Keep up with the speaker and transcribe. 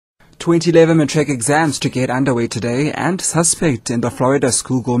2011 matric exams to get underway today, and suspect in the Florida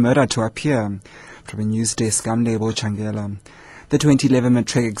schoolgirl murder to appear. From a news desk, I'm Nebo Changela. The 2011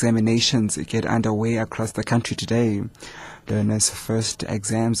 matric examinations get underway across the country today. Learners' first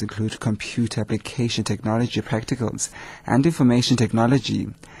exams include computer application technology practicals and information technology.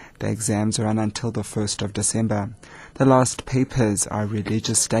 The exams run until the 1st of December. The last papers are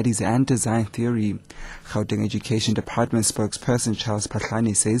religious studies and design theory. Gauteng Education Department spokesperson Charles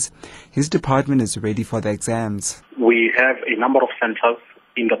Patlani says his department is ready for the exams. We have a number of centers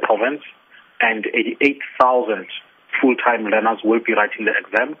in the province, and 88,000 full-time learners will be writing the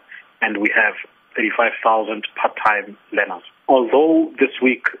exam, and we have 35,000 part-time learners. Although this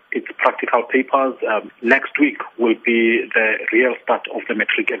week it's practical papers, next week will be the real start of the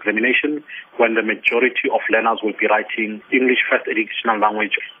matric examination, when the majority of learners will be writing English First Additional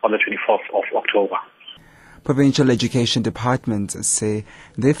Language on the 24th of October. Provincial education departments say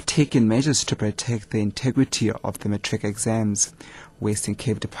they've taken measures to protect the integrity of the matric exams. Western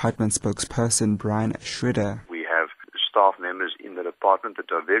Cape Department spokesperson Brian Schroeder. We have staff members in the department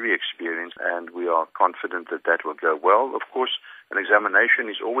that are very experienced, and we are confident that that will go well. Of course, an examination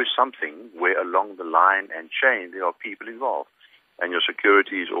is always something where along the line and chain there are people involved, and your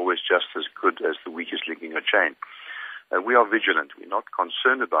security is always just as good as the weakest link in your chain. We are vigilant. We're not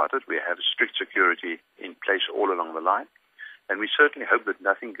concerned about it. We have strict security in place all along the line, and we certainly hope that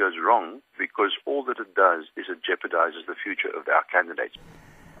nothing goes wrong, because all that it does is it jeopardizes the future of our candidates.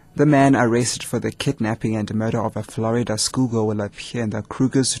 The man arrested for the kidnapping and murder of a Florida schoolgirl will appear in the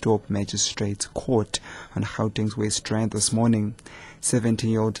Krugersdorp Magistrates Court on Gauteng's West Rand this morning.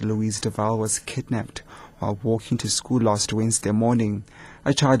 17-year-old Louise Duval was kidnapped while walking to school last Wednesday morning.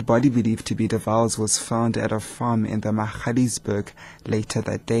 A child body believed to be Duval's was found at a farm in the Magaliesburg later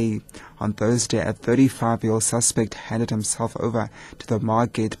that day. On Thursday, a 35-year-old suspect handed himself over to the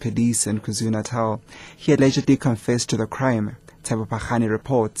Margate police in KwaZulu-Natal. He allegedly confessed to the crime.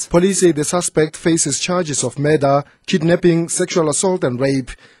 Reports. Police say the suspect faces charges of murder, kidnapping, sexual assault and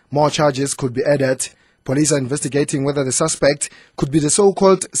rape. More charges could be added. Police are investigating whether the suspect could be the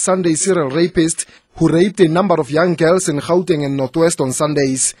so-called Sunday serial rapist who raped a number of young girls in Gauteng and Northwest on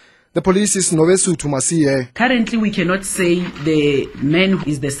Sundays. The police is Novesu Tumasiye. Currently, we cannot say the man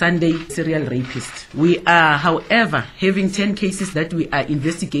is the Sunday serial rapist. We are, however, having 10 cases that we are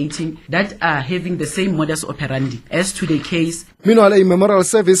investigating that are having the same modus operandi as to the case. Meanwhile, a memorial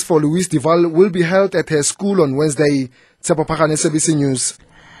service for Louise Duval will be held at her school on Wednesday. SABC News.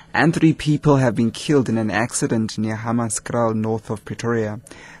 And 3 people have been killed in an accident near Hammanskraal, north of Pretoria.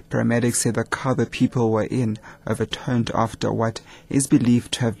 Paramedics say the car the people were in overturned after what is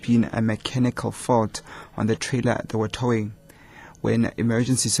believed to have been a mechanical fault on the trailer they were towing. When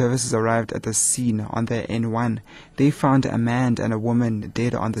emergency services arrived at the scene on the N1, they found a man and a woman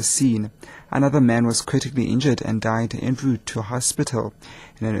dead on the scene. Another man was critically injured and died en route to hospital.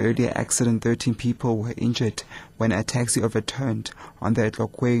 In an earlier accident, 13 people were injured when a taxi overturned on the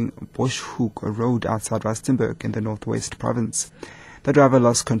Tlokeng Bushhoek Road outside Rustenburg in the Northwest Province. The driver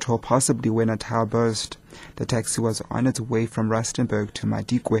lost control, possibly when a tire burst. The taxi was on its way from Rustenburg to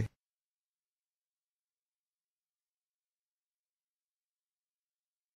Madikwe.